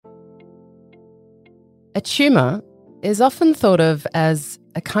A tumour is often thought of as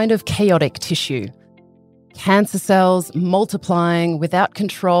a kind of chaotic tissue. Cancer cells multiplying without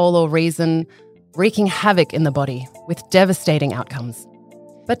control or reason, wreaking havoc in the body with devastating outcomes.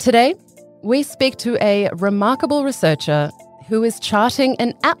 But today, we speak to a remarkable researcher who is charting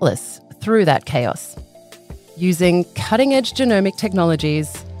an atlas through that chaos, using cutting-edge genomic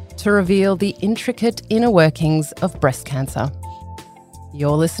technologies to reveal the intricate inner workings of breast cancer.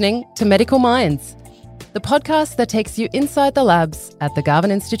 You're listening to Medical Minds, the podcast that takes you inside the labs at the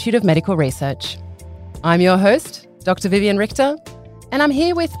Garvan Institute of Medical Research. I'm your host, Dr. Vivian Richter, and I'm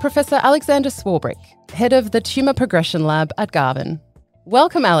here with Professor Alexander Swarbrick, head of the Tumour Progression Lab at Garvan.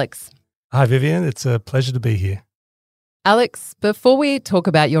 Welcome, Alex. Hi, Vivian. It's a pleasure to be here. Alex, before we talk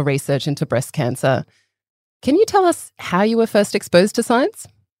about your research into breast cancer, can you tell us how you were first exposed to science?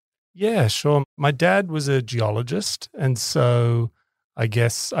 Yeah, sure. My dad was a geologist, and so I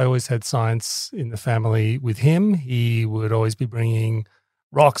guess I always had science in the family with him. He would always be bringing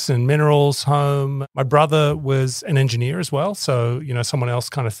rocks and minerals home. My brother was an engineer as well, so, someone else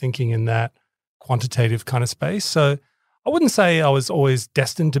kind of thinking in that quantitative kind of space. So I wouldn't say I was always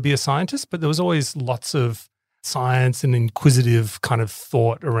destined to be a scientist, but there was always lots of science and inquisitive kind of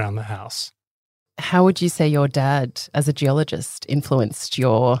thought around the house. How would you say your dad, as a geologist, influenced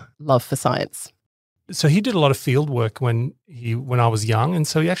your love for science? So he did a lot of field work when I was young, and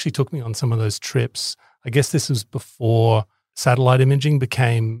so he actually took me on some of those trips. I guess this was before satellite imaging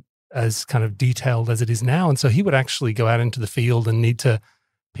became as kind of detailed as it is now, and so he would actually go out into the field and need to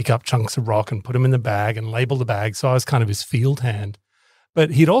pick up chunks of rock and put them in the bag and label the bag. So I was kind of his field hand.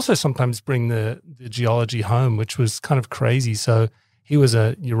 But he'd also sometimes bring the geology home, which was kind of crazy. So he was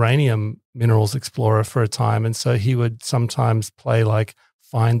a uranium minerals explorer for a time, and so he would sometimes play like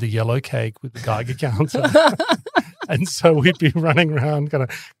find the yellow cake with the Geiger counter. And so we'd be running around kind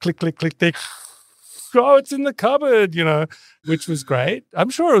of click, click, click, click. Oh, it's in the cupboard, which was great. I'm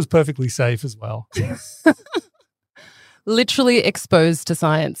sure it was perfectly safe as well. Literally exposed to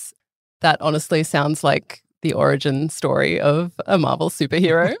science. That honestly sounds like the origin story of a Marvel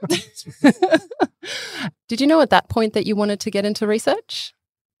superhero. Did you know at that point that you wanted to get into research?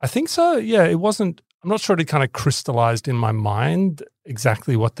 I think so. Yeah, I'm not sure it kind of crystallized in my mind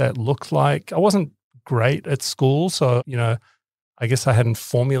exactly what that looked like. I wasn't great at school, so, I guess I hadn't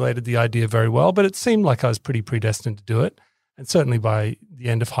formulated the idea very well, but it seemed like I was pretty predestined to do it. And certainly by the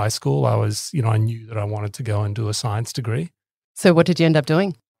end of high school, I knew that I wanted to go and do a science degree. So what did you end up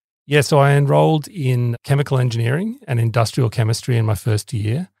doing? Yeah, so I enrolled in chemical engineering and industrial chemistry in my first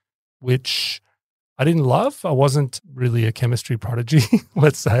year, which I didn't love. I wasn't really a chemistry prodigy,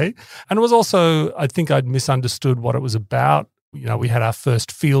 let's say. And it was also, I think I'd misunderstood what it was about. We had our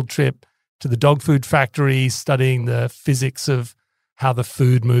first field trip to the dog food factory, studying the physics of how the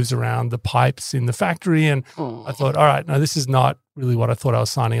food moves around the pipes in the factory. And I thought, all right, no, this is not really what I thought I was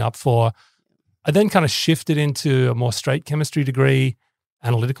signing up for. I then kind of shifted into a more straight chemistry degree,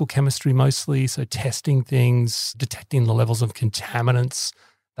 analytical chemistry mostly, so testing things, detecting the levels of contaminants,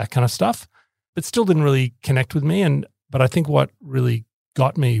 that kind of stuff, but still didn't really connect with me. But I think what really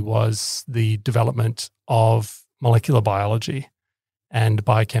got me was the development of molecular biology and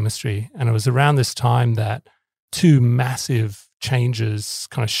biochemistry. And it was around this time that two massive changes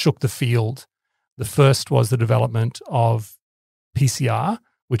kind of shook the field. The first was the development of PCR,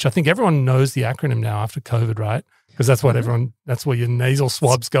 which I think everyone knows the acronym now after COVID, right? Because that's what that's where your nasal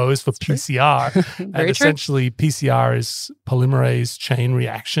swabs goes for PCR. And essentially PCR is polymerase chain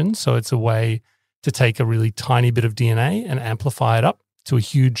reaction. So it's a way to take a really tiny bit of DNA and amplify it up to a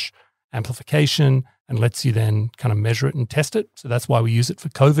huge amplification and lets you then kind of measure it and test it. So that's why we use it for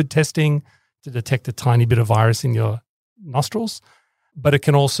COVID testing, to detect a tiny bit of virus in your nostrils. But it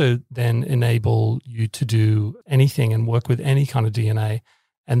can also then enable you to do anything and work with any kind of DNA.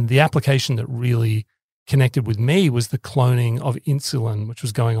 And the application that really connected with me was the cloning of insulin, which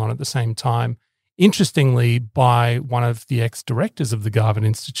was going on at the same time, interestingly, by one of the ex-directors of the Garvan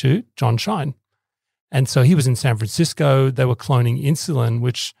Institute, John Shine. And so he was in San Francisco. They were cloning insulin,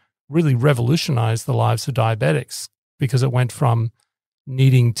 which really revolutionized the lives of diabetics because it went from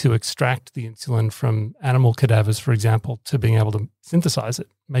needing to extract the insulin from animal cadavers, for example, to being able to synthesize it,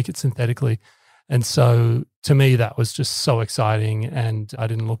 make it synthetically. And so to me, that was just so exciting, and I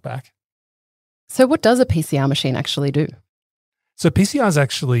didn't look back. So what does a PCR machine actually do? So PCR is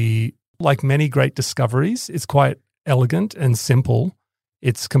actually, like many great discoveries, it's quite elegant and simple.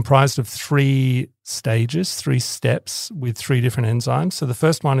 It's comprised of 3 stages, 3 steps with 3 different enzymes. So the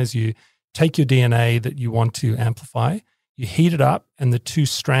first one is you take your DNA that you want to amplify, you heat it up, and the 2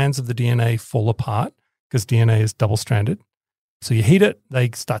 strands of the DNA fall apart because DNA is double-stranded. So you heat it,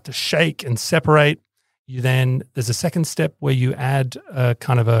 they start to shake and separate. There's a second step where you add a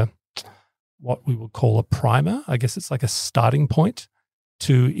kind of what we would call a primer. I guess it's like a starting point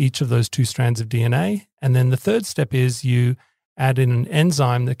to each of those two strands of DNA. And then the third step is you add in an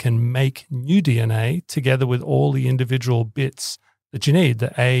enzyme that can make new DNA together with all the individual bits that you need,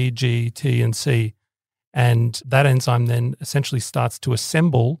 the A, G, T, and C. And that enzyme then essentially starts to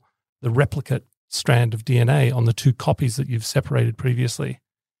assemble the replicate strand of DNA on the two copies that you've separated previously.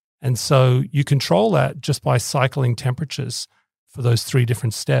 And so you control that just by cycling temperatures for those three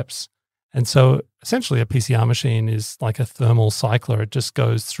different steps. And so essentially a PCR machine is like a thermal cycler. It just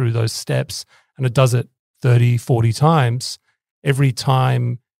goes through those steps and it does it 30, 40 times. Every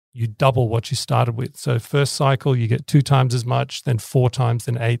time you double what you started with. So first cycle, you get 2 times as much, then 4 times,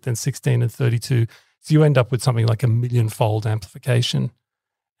 then 8, then 16 and 32. So you end up with something like a million-fold amplification.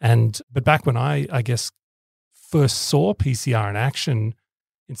 But back when I guess, first saw PCR in action,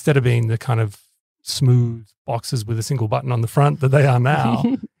 instead of being the kind of smooth boxes with a single button on the front that they are now,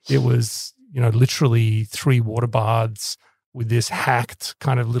 it was, literally 3 water baths with this hacked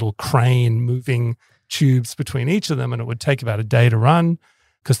kind of little crane moving tubes between each of them. And it would take about a day to run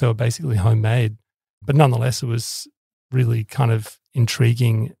because they were basically homemade. But nonetheless, it was really kind of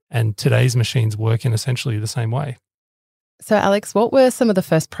intriguing. And today's machines work in essentially the same way. So, Alex, what were some of the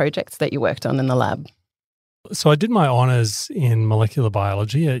first projects that you worked on in the lab? So I did my honours in molecular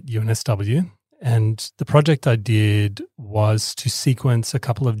biology at UNSW, and the project I did was to sequence a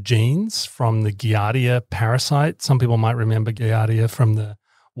couple of genes from the Giardia parasite. Some people might remember Giardia from the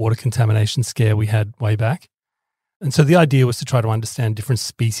water contamination scare we had way back. And so the idea was to try to understand different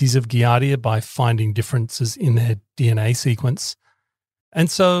species of Giardia by finding differences in their DNA sequence. And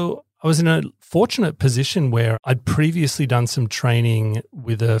so I was in a fortunate position where I'd previously done some training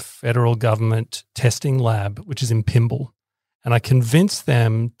with a federal government testing lab, which is in Pymble. And I convinced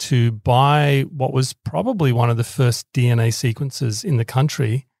them to buy what was probably one of the first DNA sequences in the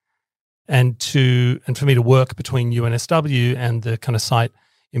country and for me to work between UNSW and the kind of site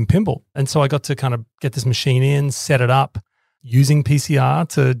in Pymble. And so I got to kind of get this machine in, set it up using PCR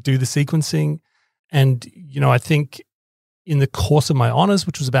to do the sequencing. And, I think in the course of my honors,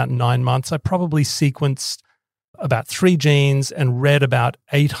 which was about 9 months, I probably sequenced about 3 genes and read about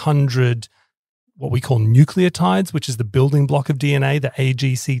 800 what we call nucleotides, which is the building block of DNA, the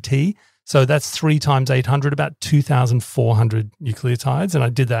AGCT. So that's 3 times 800, about 2,400 nucleotides. And I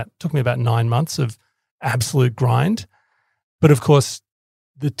did that. It took me about 9 months of absolute grind. But of course,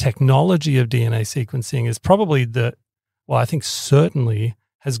 the technology of DNA sequencing is probably I think certainly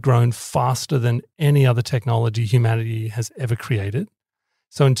has grown faster than any other technology humanity has ever created.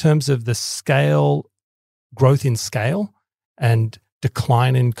 So in terms of the scale, growth in scale and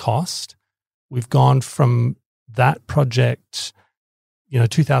decline in cost, we've gone from that project,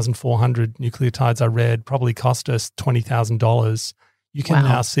 2,400 nucleotides I read probably cost us $20,000. You can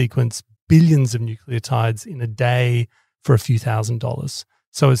now sequence billions of nucleotides in a day for a few $1,000s.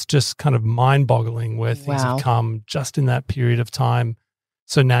 So it's just kind of mind-boggling where things have come just in that period of time.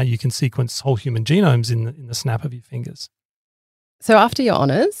 So now you can sequence whole human genomes in the snap of your fingers. So after your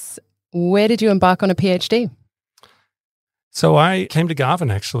honours, where did you embark on a PhD? So I came to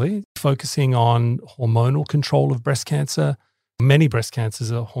Garvan actually, focusing on hormonal control of breast cancer. Many breast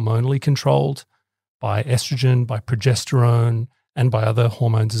cancers are hormonally controlled by estrogen, by progesterone, and by other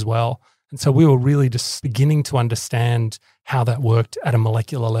hormones as well. And so we were really just beginning to understand how that worked at a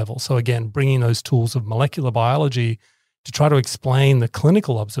molecular level. So again, bringing those tools of molecular biology to try to explain the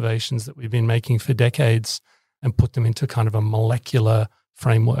clinical observations that we've been making for decades and put them into kind of a molecular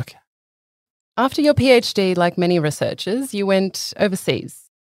framework. After your PhD, like many researchers, you went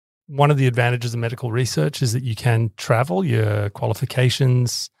overseas. One of the advantages of medical research is that you can travel. Your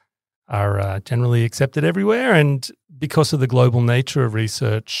qualifications are generally accepted everywhere. And because of the global nature of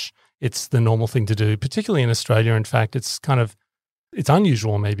research, it's the normal thing to do, particularly in Australia. In fact, it's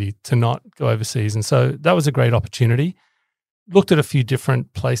unusual maybe to not go overseas. And so that was a great opportunity. Looked at a few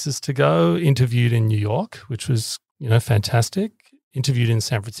different places to go, interviewed in New York, which was, fantastic. Interviewed in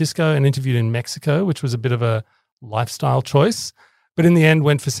San Francisco and interviewed in Mexico, which was a bit of a lifestyle choice. But in the end,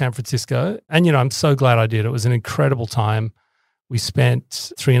 went for San Francisco. And, I'm so glad I did. It was an incredible time. We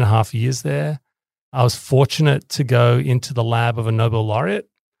spent 3.5 years there. I was fortunate to go into the lab of a Nobel laureate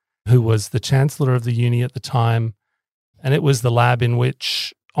who was the chancellor of the uni at the time. And it was the lab in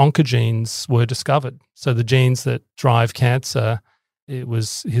which oncogenes were discovered. So the genes that drive cancer, it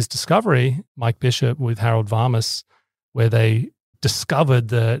was his discovery, Mike Bishop with Harold Varmus, where they discovered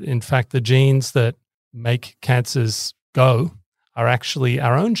that, in fact, the genes that make cancers go are actually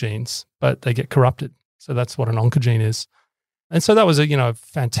our own genes, but they get corrupted. So that's what an oncogene is. And so that was a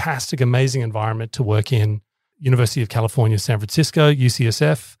fantastic, amazing environment to work in. University of California, San Francisco,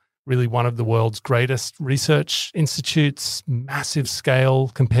 UCSF, really one of the world's greatest research institutes, massive scale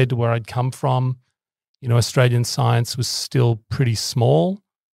compared to where I'd come from. Australian science was still pretty small,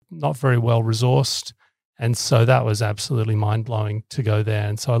 not very well resourced. And so that was absolutely mind-blowing to go there.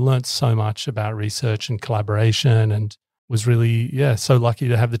 And so I learned so much about research and collaboration and was really, so lucky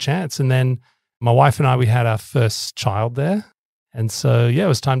to have the chance. And then my wife and I, we had our first child there. And so, it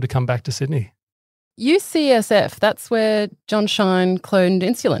was time to come back to Sydney. UCSF, that's where John Shine cloned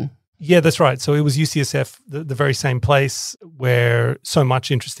insulin. Yeah, that's right. So it was UCSF, the very same place where so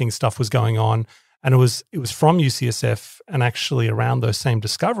much interesting stuff was going on. And it was from UCSF and actually around those same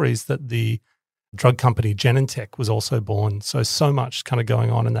discoveries that the drug company Genentech was also born. So much kind of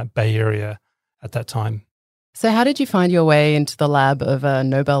going on in that Bay Area at that time. So how did you find your way into the lab of a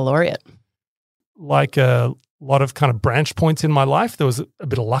Nobel laureate? Like a lot of kind of branch points in my life, there was a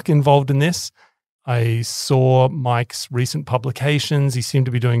bit of luck involved in this. I saw Mike's recent publications. He seemed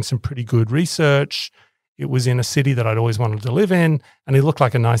to be doing some pretty good research. It was in a city that I'd always wanted to live in, and he looked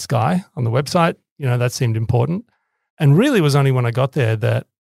like a nice guy on the website. That seemed important. And really it was only when I got there that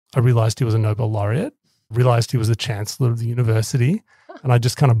I realized he was a Nobel laureate, realized he was the chancellor of the university, and I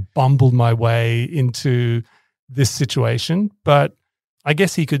just kind of bumbled my way into this situation. But I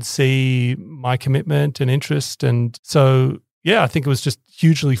guess he could see my commitment and interest. And so, I think it was just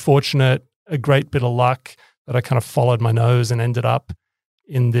hugely fortunate, a great bit of luck that I kind of followed my nose and ended up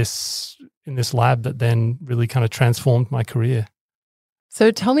in this lab that then really kind of transformed my career.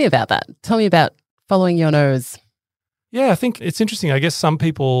 So tell me about that. Tell me about following your nose. Yeah, I think it's interesting. I guess some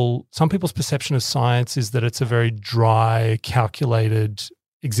people's perception of science is that it's a very dry, calculated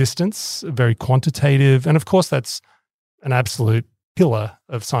existence, very quantitative. And of course, that's an absolute pillar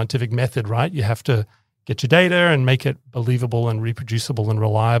of scientific method, right? You have to get your data and make it believable and reproducible and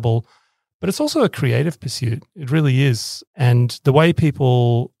reliable. But it's also a creative pursuit. It really is. And the way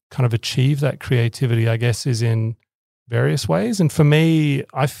people kind of achieve that creativity, I guess, is in various ways. And for me,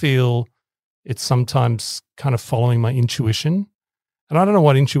 I feel it's sometimes kind of following my intuition. And I don't know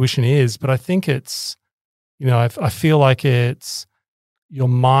what intuition is, but I think it's, I feel like it's your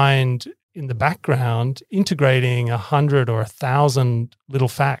mind in the background integrating 100 or 1,000 little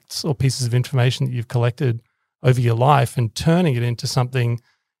facts or pieces of information that you've collected over your life and turning it into something.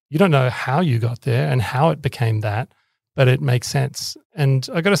 You don't know how you got there and how it became that, but it makes sense. And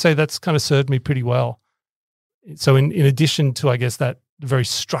I got to say, that's kind of served me pretty well. So in addition to, I guess, that very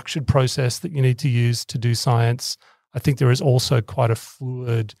structured process that you need to use to do science, I think there is also quite a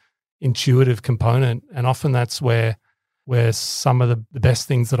fluid, intuitive component. And often that's where some of the best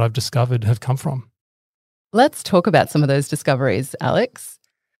things that I've discovered have come from. Let's talk about some of those discoveries, Alex.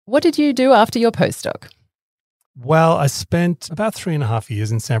 What did you do after your postdoc? Well, I spent about 3.5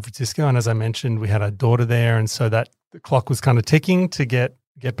 years in San Francisco. And as I mentioned, we had a daughter there. And so that the clock was kind of ticking to get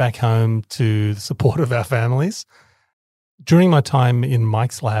back home to the support of our families. During my time in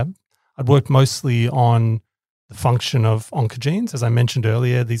Mike's lab, I'd worked mostly on the function of oncogenes. As I mentioned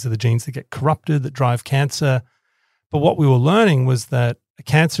earlier, these are the genes that get corrupted, that drive cancer. But what we were learning was that a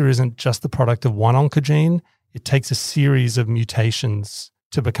cancer isn't just the product of one oncogene. It takes a series of mutations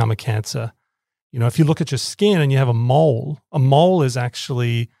to become a cancer. If you look at your skin and you have a mole is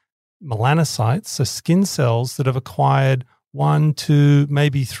actually melanocytes, so skin cells that have acquired 1, 2,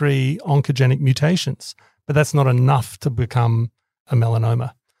 maybe 3 oncogenic mutations. But that's not enough to become a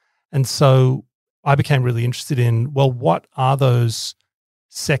melanoma. And so I became really interested in, well, what are those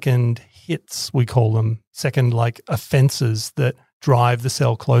second hits, we call them, second like offenses that drive the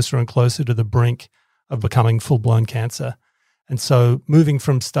cell closer and closer to the brink of becoming full-blown cancer? And so moving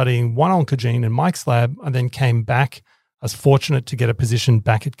from studying one oncogene in Mike's lab, I then came back. I was fortunate to get a position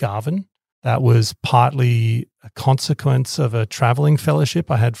back at Garvan. That was partly a consequence of a traveling fellowship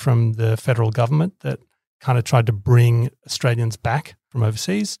I had from the federal government that kind of tried to bring Australians back from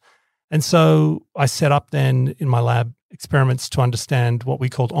overseas. And so I set up then in my lab experiments to understand what we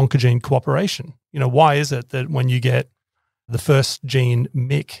called oncogene cooperation. Why is it that when you get the first gene,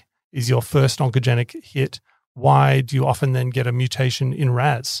 MYC, is your first oncogenic hit, why do you often then get a mutation in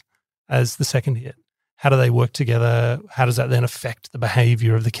RAS as the second hit? How do they work together? How does that then affect the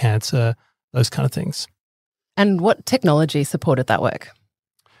behavior of the cancer? Those kind of things. And what technology supported that work?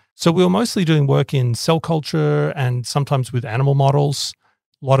 So we were mostly doing work in cell culture and sometimes with animal models,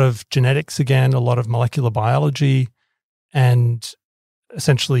 a lot of genetics again, a lot of molecular biology, and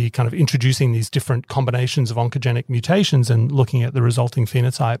essentially kind of introducing these different combinations of oncogenic mutations and looking at the resulting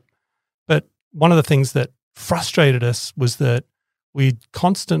phenotype. But one of the things that frustrated us was that we'd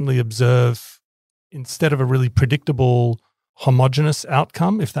constantly observe, instead of a really predictable homogeneous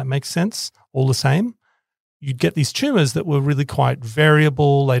outcome, if that makes sense, all the same. You'd get these tumors that were really quite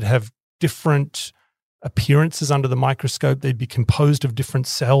variable. They'd have different appearances under the microscope. They'd be composed of different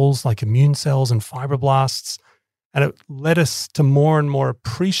cells like immune cells and fibroblasts. And it led us to more and more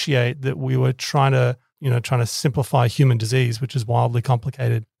appreciate that we were trying to simplify human disease, which is wildly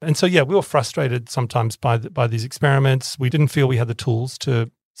complicated. And so, we were frustrated sometimes by these experiments. We didn't feel we had the tools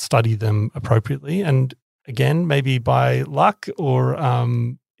to study them appropriately. And again, maybe by luck or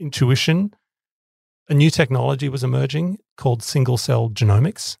intuition, a new technology was emerging called single-cell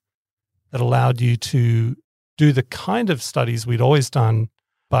genomics that allowed you to do the kind of studies we'd always done,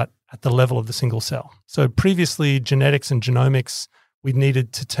 but at the level of the single cell. So previously, genetics and genomics, we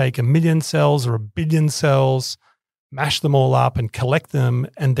needed to take 1 million cells or 1 billion cells, mash them all up and collect them,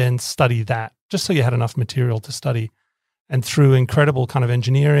 and then study that, just so you had enough material to study. And through incredible kind of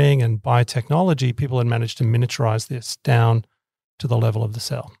engineering and biotechnology, people had managed to miniaturize this down to the level of the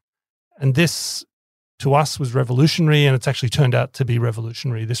cell. And this, to us, was revolutionary, and it's actually turned out to be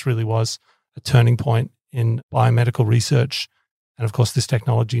revolutionary. This really was a turning point in biomedical research. And of course, this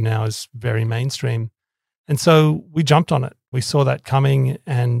technology now is very mainstream. And so we jumped on it. We saw that coming,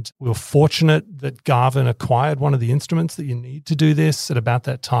 and we were fortunate that Garvan acquired one of the instruments that you need to do this at about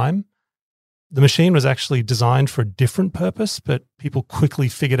that time. The machine was actually designed for a different purpose, but people quickly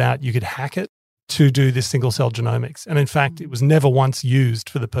figured out you could hack it to do this single-cell genomics. And in fact, it was never once used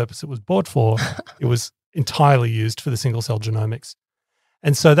for the purpose it was bought for. It was entirely used for the single-cell genomics.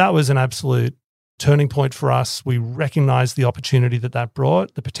 And so that was an absolute turning point for us. We recognized the opportunity that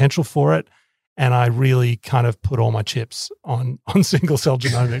brought, the potential for it, and I really kind of put all my chips on single-cell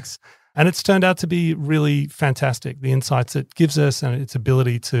genomics. And it's turned out to be really fantastic, the insights it gives us and its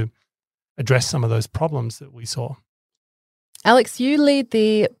ability to address some of those problems that we saw. Alex, you lead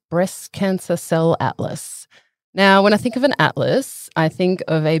the Breast Cancer Cell Atlas. Now, when I think of an atlas, I think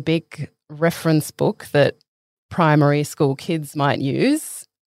of a big reference book that primary school kids might use.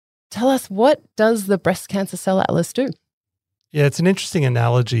 Tell us, what does the Breast Cancer Cell Atlas do? Yeah, it's an interesting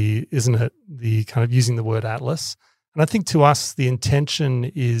analogy, isn't it? The kind of using the word atlas. And I think to us, the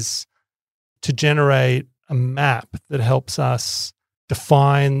intention is to generate a map that helps us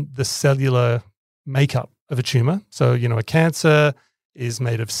define the cellular makeup of a tumor. So, a cancer is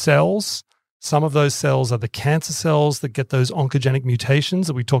made of cells. Some of those cells are the cancer cells that get those oncogenic mutations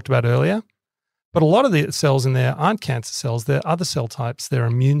that we talked about earlier. But a lot of the cells in there aren't cancer cells. They're other cell types. They're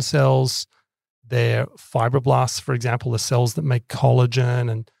immune cells. They're fibroblasts, for example, the cells that make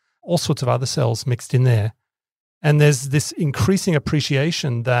collagen, and all sorts of other cells mixed in there. And there's this increasing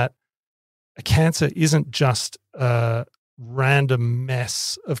appreciation that a cancer isn't just a random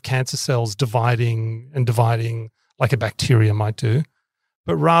mess of cancer cells dividing like a bacteria might do,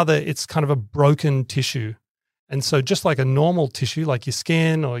 but rather it's kind of a broken tissue. And so just like a normal tissue, like your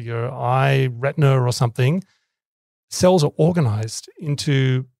skin or your eye, retina or something, cells are organized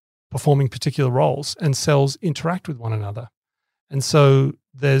into performing particular roles, and cells interact with one another. And so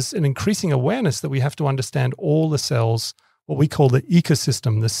there's an increasing awareness that we have to understand all the cells, what we call the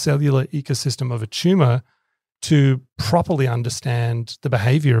ecosystem, the cellular ecosystem of a tumor, to properly understand the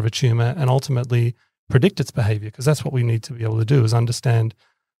behavior of a tumor and ultimately predict its behavior, because that's what we need to be able to do, is understand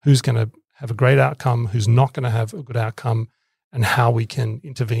who's going to have a great outcome, who's not going to have a good outcome, and how we can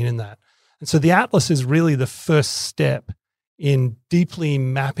intervene in that. And so the atlas is really the first step in deeply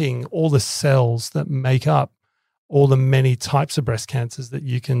mapping all the cells that make up all the many types of breast cancers that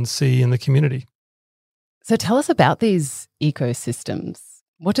you can see in the community. So tell us about these ecosystems.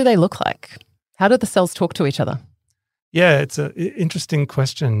 What do they look like? How do the cells talk to each other? Yeah, it's an interesting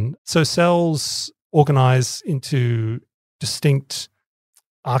question. So cells organize into distinct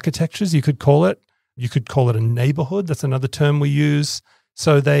architectures, you could call it. You could call it a neighborhood. That's another term we use.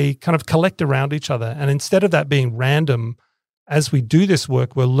 So they kind of collect around each other. And instead of that being random, as we do this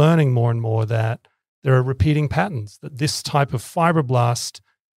work, we're learning more and more that there are repeating patterns, that this type of fibroblast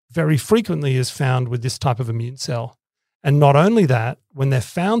very frequently is found with this type of immune cell. And not only that, when they're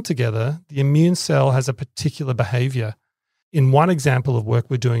found together, the immune cell has a particular behavior. In one example of work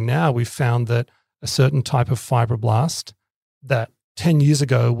we're doing now, we found that a certain type of fibroblast that 10 years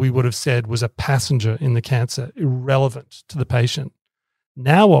ago we would have said was a passenger in the cancer, irrelevant to the patient.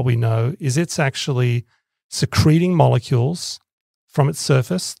 Now what we know is it's actually secreting molecules from its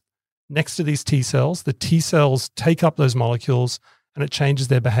surface next to these T cells. The T cells take up those molecules and it changes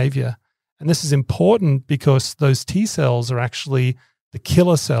their behavior. And this is important because those T cells are actually the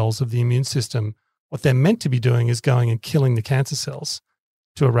killer cells of the immune system. What they're meant to be doing is going and killing the cancer cells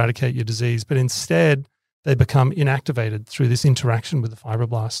to eradicate your disease. But instead, they become inactivated through this interaction with the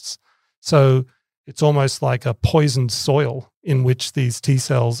fibroblasts. So It's almost like a poisoned soil in which these T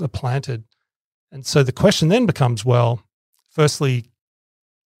cells are planted. And so the question then becomes, well, firstly,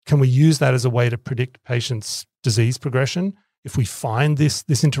 can we use that as a way to predict patients' disease progression? If we find this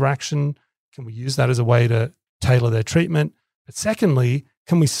interaction, can we use that as a way to tailor their treatment? But secondly,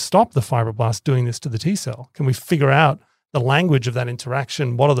 can we stop the fibroblast doing this to the T cell? Can we figure out the language of that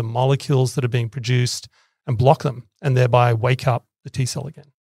interaction? What are the molecules that are being produced and block them and thereby wake up the T cell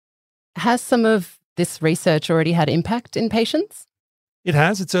again? Has some of this research already had impact in patients? It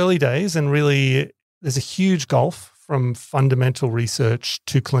has. It's early days, and really there's a huge gulf from fundamental research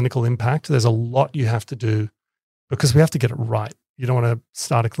to clinical impact. There's a lot you have to do because we have to get it right. You don't want to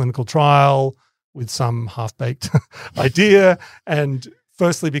start a clinical trial with some half-baked idea. And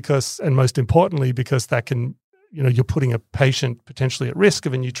firstly, because, and most importantly, because that can, you're putting a patient potentially at risk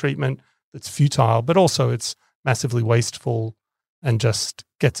of a new treatment that's futile, but also it's massively wasteful and just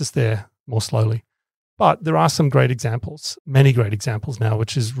gets us there more slowly. But there are some great examples, many great examples now,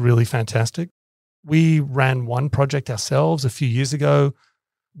 which is really fantastic. We ran one project ourselves a few years ago.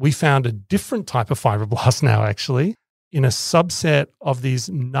 We found a different type of fibroblast now, actually, in a subset of these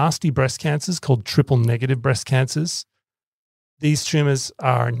nasty breast cancers called triple-negative breast cancers. These tumors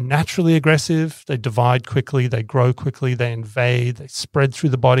are naturally aggressive. They divide quickly, they grow quickly, they invade, they spread through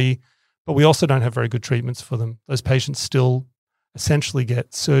the body, but we also don't have very good treatments for them. Those patients still essentially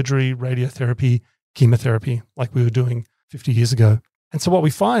get surgery, radiotherapy, chemotherapy, like we were doing 50 years ago. And so what we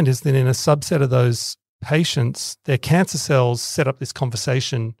find is that in a subset of those patients, their cancer cells set up this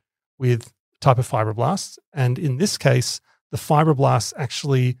conversation with type of fibroblasts. And in this case, the fibroblasts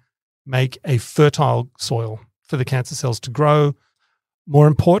actually make a fertile soil for the cancer cells to grow. More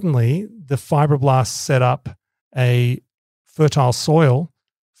importantly, the fibroblasts set up a fertile soil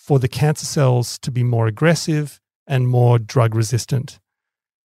for the cancer cells to be more aggressive and more drug resistant.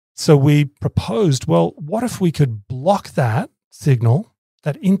 So we proposed, well, what if we could block that signal,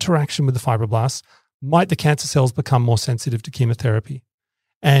 that interaction with the fibroblasts? Might the cancer cells become more sensitive to chemotherapy?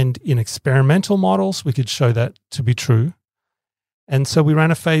 And in experimental models, we could show that to be true. And so we ran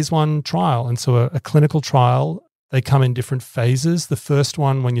a phase 1 trial. And so a clinical trial, they come in different phases. The first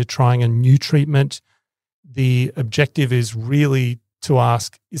one, when you're trying a new treatment, the objective is really to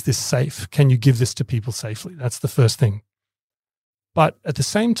ask, is this safe? Can you give this to people safely? That's the first thing. But at the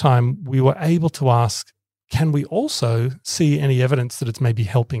same time, we were able to ask, can we also see any evidence that it's maybe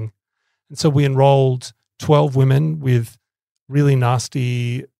helping? And so we enrolled 12 women with really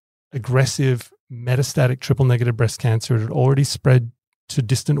nasty, aggressive, metastatic triple-negative breast cancer. It had already spread to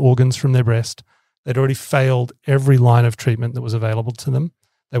distant organs from their breast. They'd already failed every line of treatment that was available to them.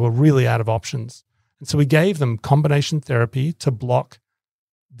 They were really out of options. And so we gave them combination therapy to block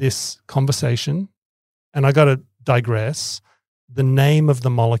this conversation. And I got to digress. The name of the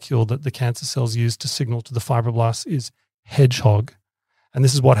molecule that the cancer cells use to signal to the fibroblasts is hedgehog. And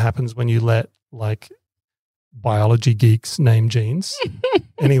this is what happens when you let biology geeks name genes.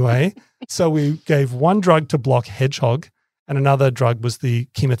 Anyway, so we gave one drug to block hedgehog and another drug was the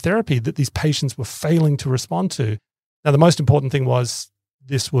chemotherapy that these patients were failing to respond to. Now, the most important thing was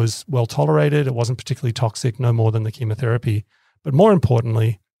this was well tolerated. It wasn't particularly toxic, no more than the chemotherapy. But more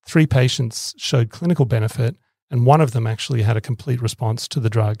importantly, 3 patients showed clinical benefit and one of them actually had a complete response to the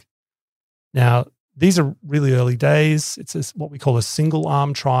drug. Now, these are really early days. It's what we call a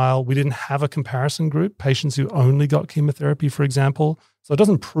single-arm trial. We didn't have a comparison group, patients who only got chemotherapy, for example. So it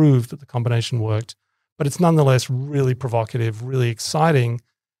doesn't prove that the combination worked, but it's nonetheless really provocative, really exciting,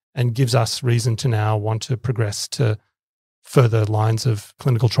 and gives us reason to now want to progress to further lines of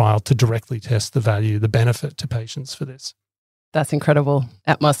clinical trial to directly test the value, the benefit to patients for this. That's incredible.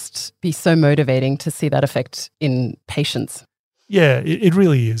 That must be so motivating to see that effect in patients. Yeah, it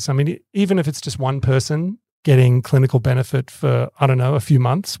really is. I mean, even if it's just one person getting clinical benefit for, I don't know, a few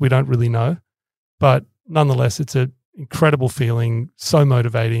months, we don't really know. But nonetheless, it's an incredible feeling, so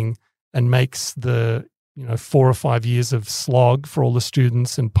motivating, and makes the 4 or 5 years of slog for all the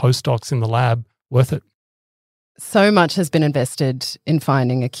students and postdocs in the lab worth it. So much has been invested in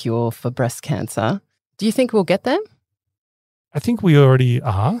finding a cure for breast cancer. Do you think we'll get there? I think we already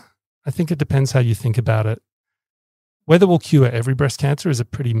are. I think it depends how you think about it. Whether we'll cure every breast cancer is a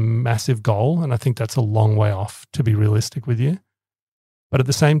pretty massive goal, and I think that's a long way off, to be realistic with you. But at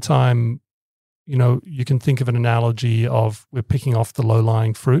the same time, you can think of an analogy of we're picking off the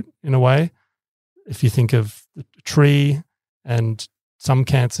low-lying fruit in a way. If you think of a tree, and some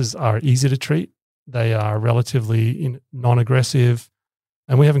cancers are easy to treat, they are relatively non-aggressive,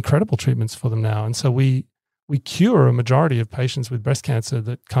 and we have incredible treatments for them now. And so we cure a majority of patients with breast cancer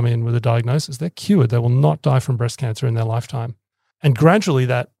that come in with a diagnosis. They're cured. They will not die from breast cancer in their lifetime. And gradually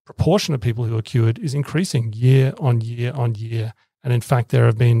that proportion of people who are cured is increasing year on year on year. And in fact, there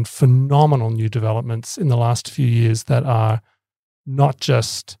have been phenomenal new developments in the last few years that are not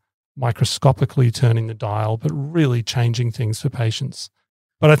just microscopically turning the dial, but really changing things for patients.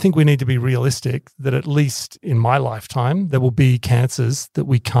 But I think we need to be realistic that at least in my lifetime, there will be cancers that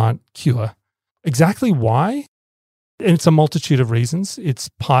we can't cure. Exactly why? And it's a multitude of reasons. It's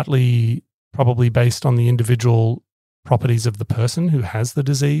partly probably based on the individual properties of the person who has the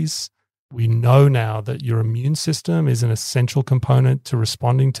disease. We know now that your immune system is an essential component to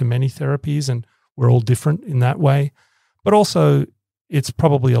responding to many therapies, and we're all different in that way. But also, it's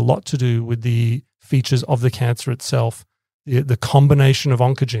probably a lot to do with the features of the cancer itself. The combination of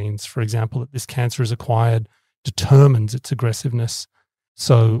oncogenes, for example, that this cancer is acquired determines its aggressiveness.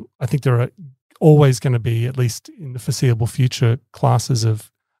 So I think there are always going to be, at least in the foreseeable future, classes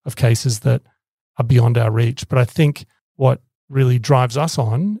of cases that are beyond our reach. But I think what really drives us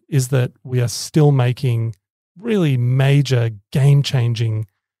on is that we are still making really major game-changing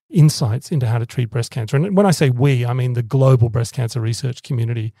insights into how to treat breast cancer. And when I say we, I mean the global breast cancer research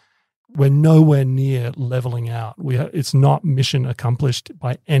community. We're nowhere near leveling out. It's not mission accomplished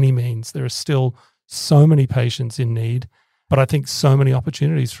by any means. There are still so many patients in need, but I think so many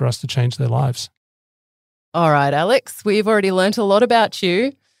opportunities for us to change their lives. All right, Alex, we've already learnt a lot about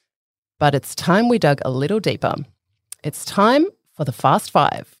you, but it's time we dug a little deeper. It's time for the Fast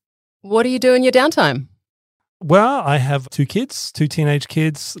Five. What do you do in your downtime? Well, I have 2 kids, 2 teenage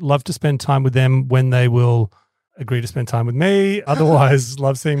kids. Love to spend time with them when they will agree to spend time with me. Otherwise,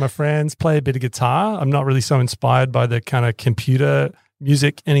 love seeing my friends, play a bit of guitar. I'm not really so inspired by the kind of computer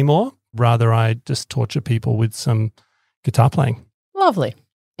music anymore. Rather, I just torture people with some guitar playing. Lovely.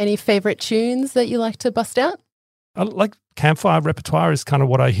 Any favorite tunes that you like to bust out? I like campfire repertoire is kind of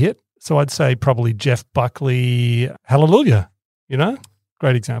what I hit. So I'd say probably Jeff Buckley, Hallelujah,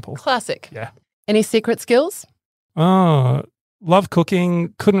 great example. Classic. Yeah. Any secret skills? Oh, love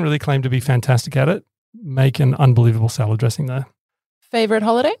cooking. Couldn't really claim to be fantastic at it. Make an unbelievable salad dressing though. Favorite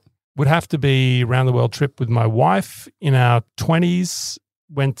holiday? Would have to be round the world trip with my wife in our 20s.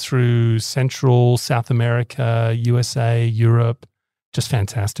 Went through Central, South America, USA, Europe. Just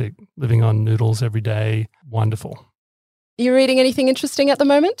fantastic. Living on noodles every day. Wonderful. You reading anything interesting at the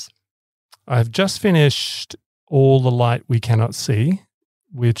moment? I've just finished All the Light We Cannot See,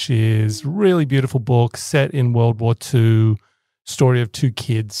 which is a really beautiful book set in World War II. Story of 2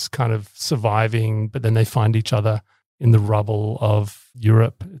 kids kind of surviving, but then they find each other in the rubble of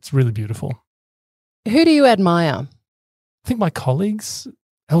Europe. It's really beautiful. Who do you admire? I think my colleagues,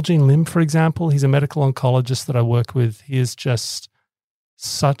 Elgene Lim, for example, he's a medical oncologist that I work with. He is just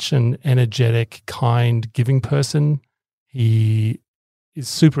such an energetic, kind, giving person. He is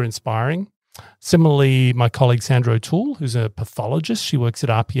super inspiring. Similarly, my colleague Sandra O'Toole, who's a pathologist, she works at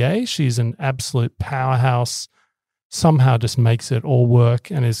RPA. She's an absolute powerhouse, somehow just makes it all work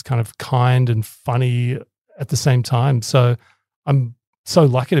and is kind of kind and funny at the same time. So I'm so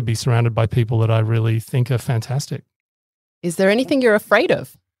lucky to be surrounded by people that I really think are fantastic. Is there anything you're afraid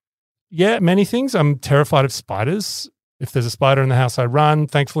of? Yeah, many things. I'm terrified of spiders. If there's a spider in the house, I run.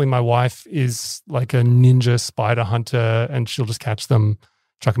 Thankfully, my wife is like a ninja spider hunter and she'll just catch them,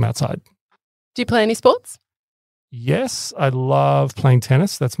 chuck them outside. Do you play any sports? Yes, I love playing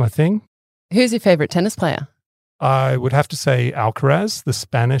tennis. That's my thing. Who's your favorite tennis player? I would have to say Alcaraz, the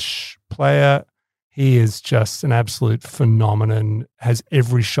Spanish player. He is just an absolute phenomenon, has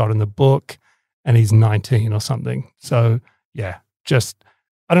every shot in the book, and he's 19 or something. So, yeah, just,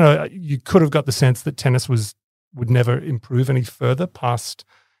 I don't know, you could have got the sense that tennis would never improve any further past,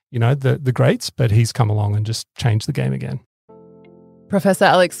 the greats, but he's come along and just changed the game again. Professor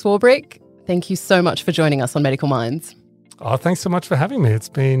Alex Swarbrick, thank you so much for joining us on Medical Minds. Oh, thanks so much for having me. It's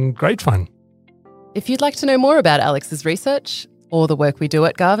been great fun. If you'd like to know more about Alex's research or the work we do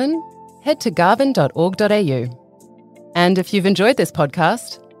at Garvan, head to garvan.org.au. And if you've enjoyed this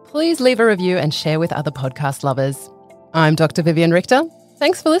podcast, please leave a review and share with other podcast lovers. I'm Dr. Vivian Richter.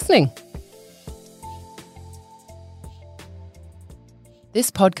 Thanks for listening.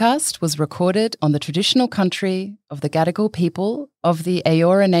 This podcast was recorded on the traditional country of the Gadigal people of the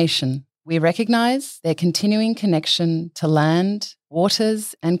Eora Nation. We recognise their continuing connection to land,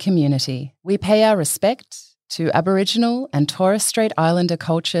 waters and community. We pay our respect to Aboriginal and Torres Strait Islander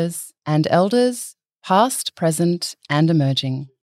cultures and elders, past, present and emerging.